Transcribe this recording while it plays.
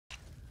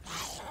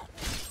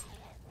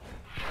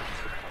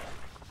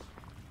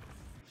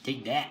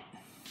Take that,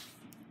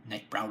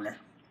 Night Prowler.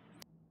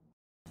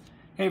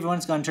 Hey everyone,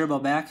 it's Gone Turbo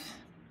back,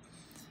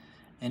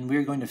 and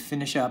we're going to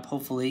finish up,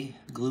 hopefully,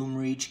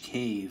 Gloomreach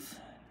Cave.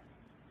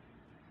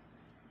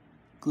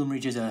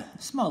 Gloomreach is a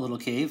small little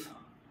cave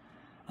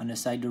on the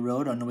side of the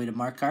road on the way to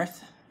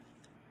Markarth.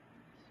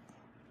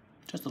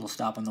 Just a little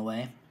stop on the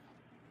way.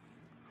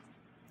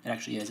 It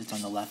actually is, it's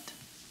on the left.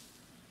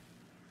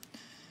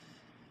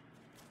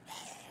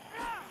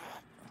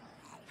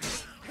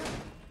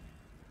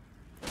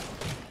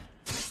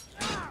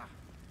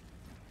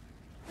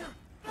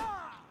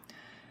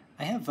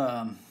 I have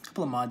a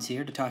couple of mods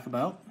here to talk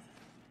about.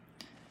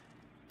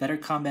 Better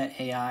Combat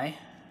AI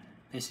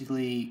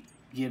basically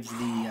gives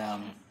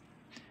the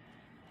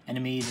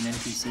enemies and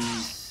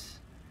NPCs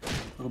a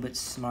little bit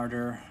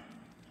smarter.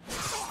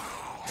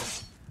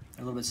 A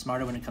little bit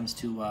smarter when it comes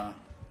to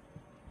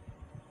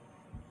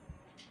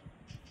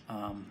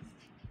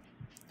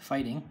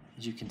fighting,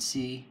 as you can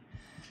see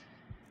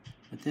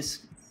with this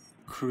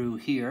crew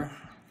here.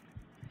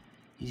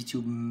 These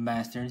two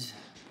bastards.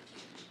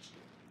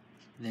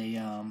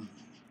 They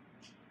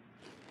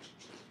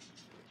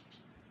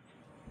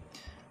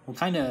will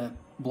kind of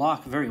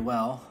block very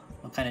well.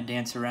 They'll kind of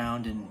dance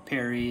around and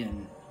parry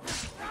and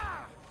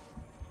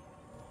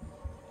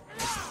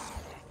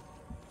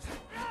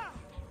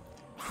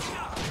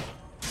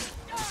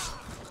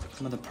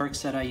some of the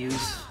perks that I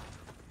use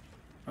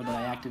or that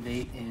I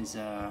activate is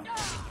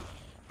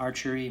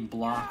archery and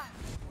block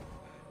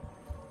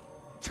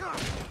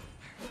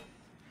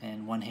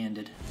and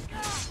one-handed.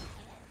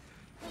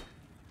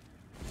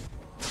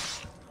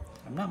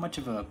 I'm not much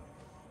of a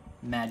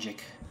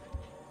magic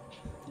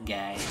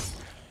guy.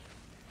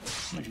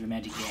 Not much of a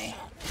magic guy.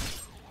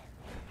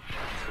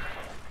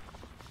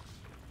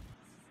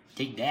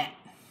 Take that,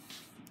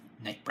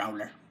 Night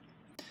Prowler.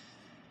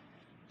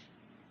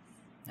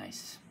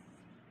 Nice.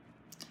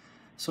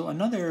 So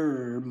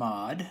another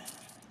mod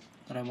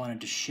that I wanted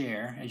to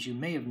share, as you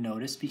may have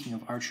noticed, speaking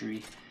of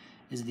archery,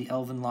 is the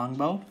Elven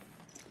Longbow.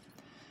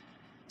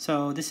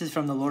 So this is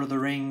from the Lord of the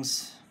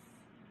Rings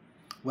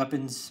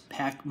weapons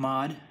pack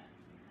mod.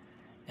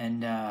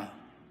 And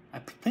I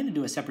plan to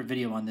do a separate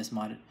video on this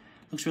mod. It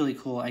looks really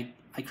cool. I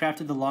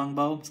crafted the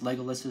longbow. It's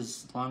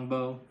Legolas's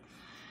longbow.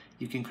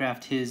 You can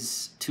craft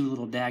his two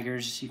little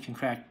daggers. You can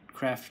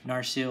craft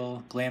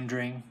Narsil,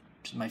 Glamdring,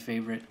 which is my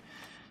favorite,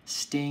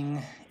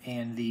 Sting,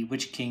 and the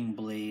Witch King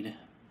blade.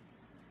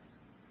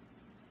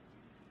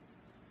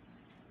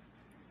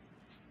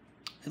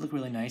 They look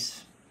really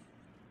nice.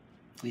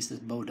 At least this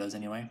bow does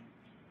anyway.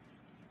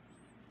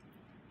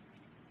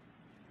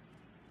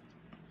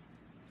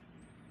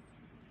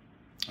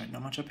 Alright,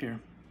 not much up here.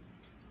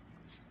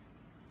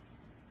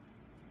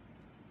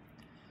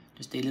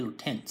 Just a little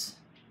tents.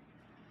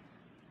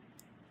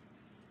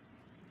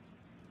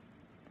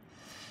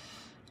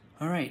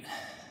 Alright.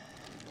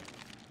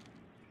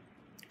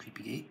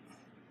 Creepy gate.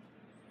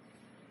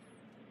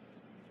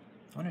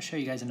 I want to show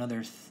you guys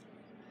another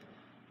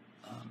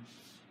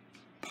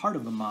part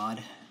of a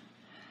mod.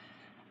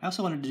 I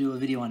also wanted to do a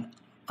video on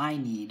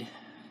iNeed,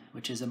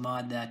 which is a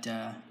mod that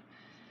a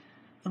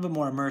little bit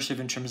more immersive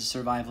in terms of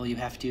survival. You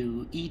have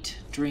to eat,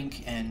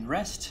 drink, and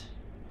rest.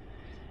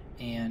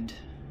 And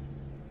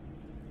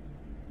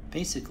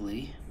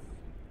basically,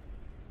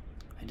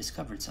 I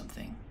discovered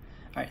something.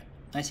 All right,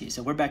 I see.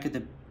 So we're back at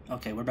the,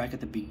 okay, we're back at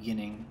the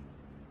beginning.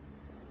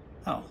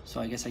 Oh,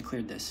 so I guess I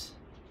cleared this.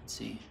 Let's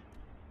see.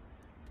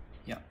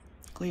 Yep,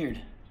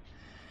 cleared.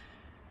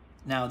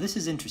 Now this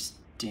is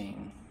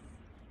interesting.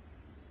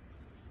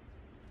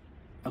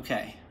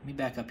 Okay, let me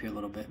back up here a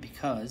little bit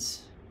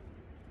because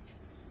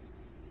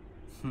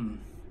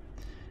when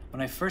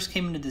I first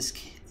came into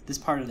this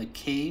part of the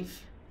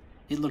cave,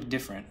 it looked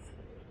different.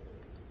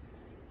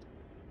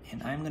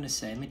 And I'm gonna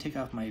say, let me take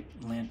off my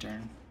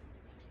lantern.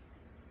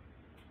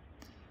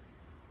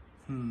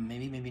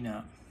 Maybe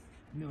not.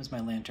 Maybe it was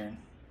my lantern.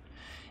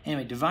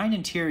 Anyway, Divine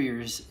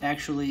Interiors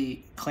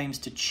actually claims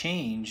to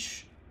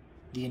change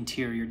the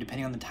interior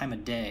depending on the time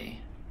of day.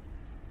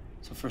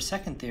 So for a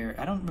second there,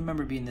 I don't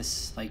remember being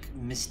this like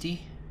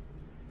misty.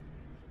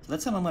 So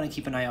that's something I'm gonna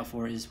keep an eye out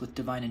for, is with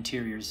Divine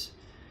Interiors.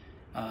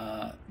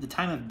 The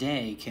time of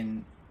day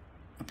can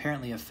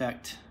apparently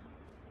affect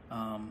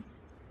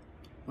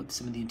what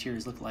some of the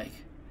interiors look like.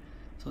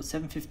 So it's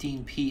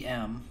 7:15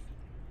 p.m.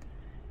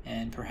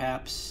 and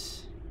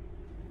perhaps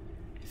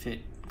if it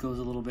goes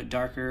a little bit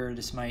darker,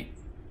 this might,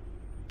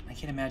 I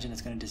can't imagine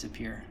it's going to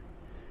disappear.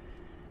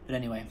 But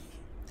anyway,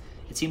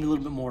 it seemed a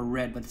little bit more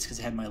red, but it's because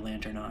I had my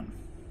lantern on.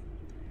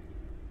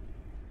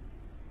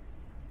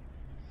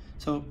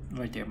 So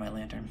right there, my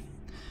lantern.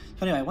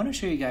 So anyway, I want to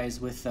show you guys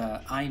with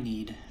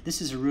iNeed. This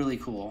is really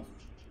cool.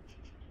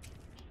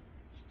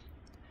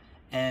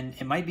 And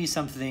it might be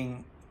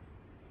something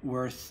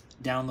worth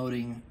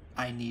downloading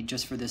iNeed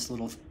just for this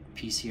little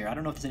piece here. I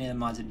don't know if there's any other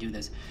mods that do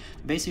this.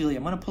 Basically,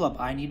 I'm going to pull up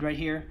iNeed right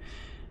here.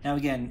 Now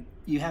again,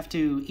 you have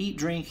to eat,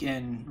 drink,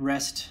 and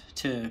rest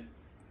to,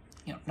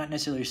 you know, not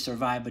necessarily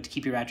survive, but to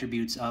keep your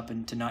attributes up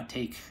and to not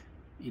take,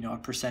 you know, a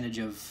percentage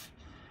of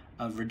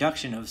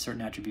reduction of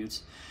certain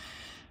attributes.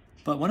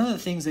 But one of the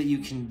things that you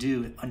can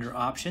do under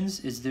options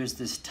is there's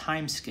this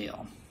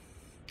timescale.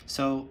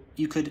 So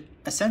you could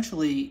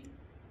essentially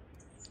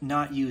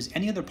not use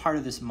any other part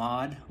of this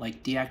mod,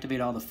 like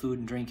deactivate all the food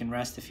and drink and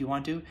rest if you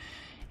want to,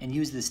 and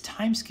use this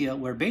timescale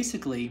where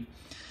basically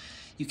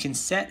you can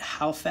set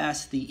how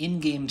fast the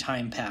in-game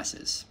time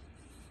passes.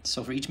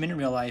 So for each minute in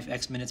real life,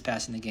 X minutes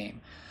pass in the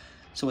game.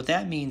 So what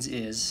that means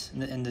is,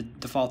 and the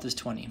default is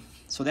 20.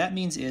 So that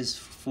means is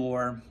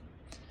for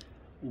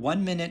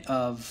 1 minute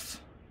of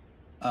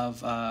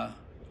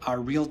our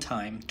real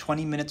time,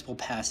 20 minutes will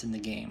pass in the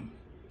game.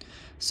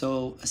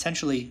 So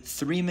essentially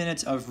 3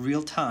 minutes of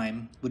real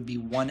time would be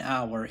 1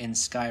 hour in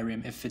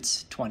Skyrim if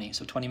it's 20.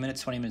 So 20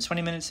 minutes, 20 minutes,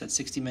 20 minutes, that's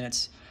 60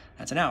 minutes,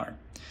 that's an hour.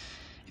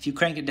 If you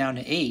crank it down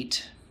to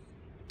 8,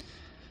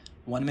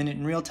 1 minute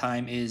in real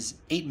time is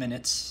 8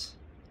 minutes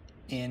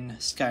in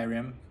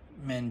Skyrim.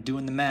 And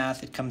doing the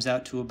math, it comes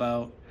out to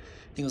about,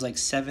 I think it was like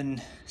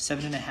seven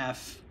and a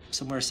half,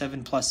 somewhere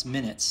 7+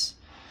 minutes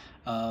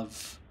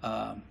of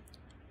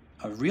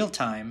real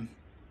time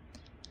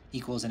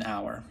equals an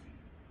hour.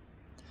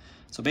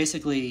 So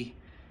basically,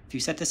 if you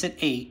set this at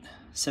 8,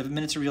 7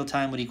 minutes of real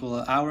time would equal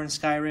an hour in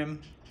Skyrim,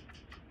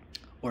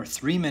 or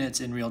 3 minutes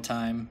in real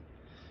time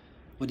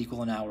would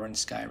equal an hour in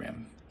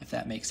Skyrim, if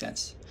that makes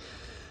sense.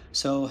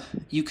 So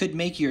you could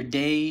make your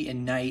day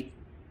and night,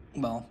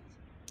 well,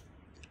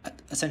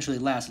 essentially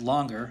last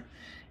longer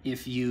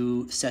if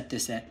you set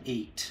this at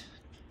 8.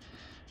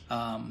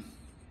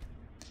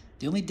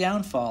 The only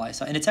downfall I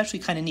saw, and it's actually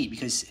kind of neat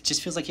because it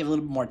just feels like you have a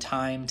little bit more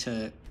time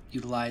to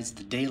utilize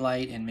the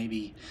daylight and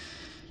maybe,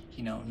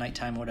 you know,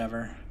 nighttime or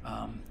whatever.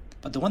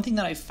 But the one thing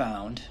that I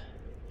found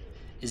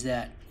is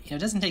that, you know, it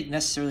doesn't take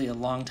necessarily a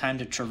long time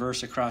to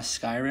traverse across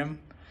Skyrim,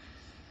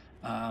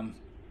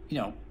 you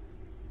know,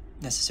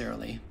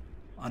 necessarily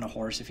on a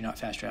horse if you're not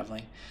fast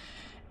traveling.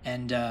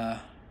 And,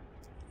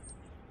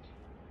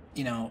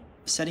 you know,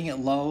 setting it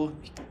low,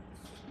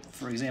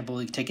 for example,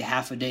 you take a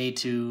half a day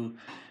to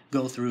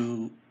go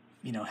through,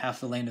 you know, half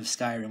the land of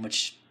Skyrim,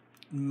 which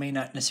may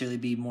not necessarily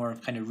be more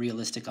kind of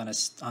realistic on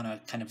a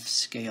kind of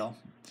scale.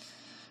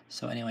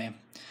 So anyway,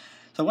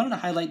 so I wanted to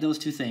highlight those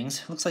two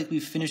things. Looks like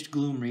we've finished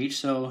Gloomreach,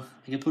 so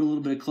I can put a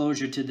little bit of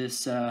closure to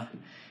this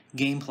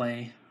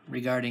gameplay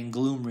regarding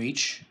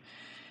Gloomreach.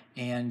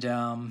 And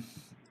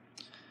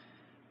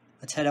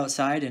let's head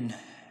outside and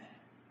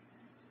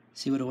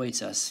see what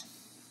awaits us.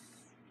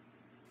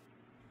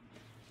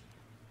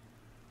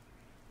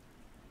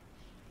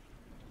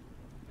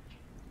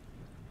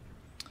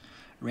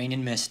 Rain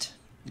and mist.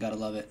 Gotta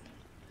love it.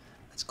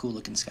 That's a cool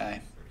looking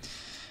sky.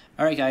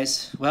 Alright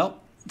guys, well,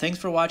 thanks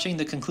for watching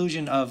the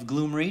conclusion of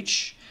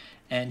Gloomreach,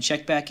 and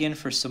check back in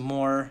for some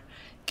more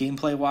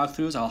gameplay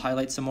walkthroughs. I'll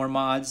highlight some more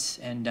mods,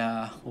 and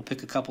we'll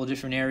pick a couple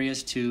different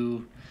areas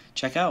to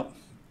check out.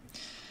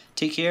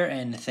 Take care,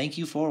 and thank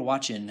you for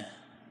watching.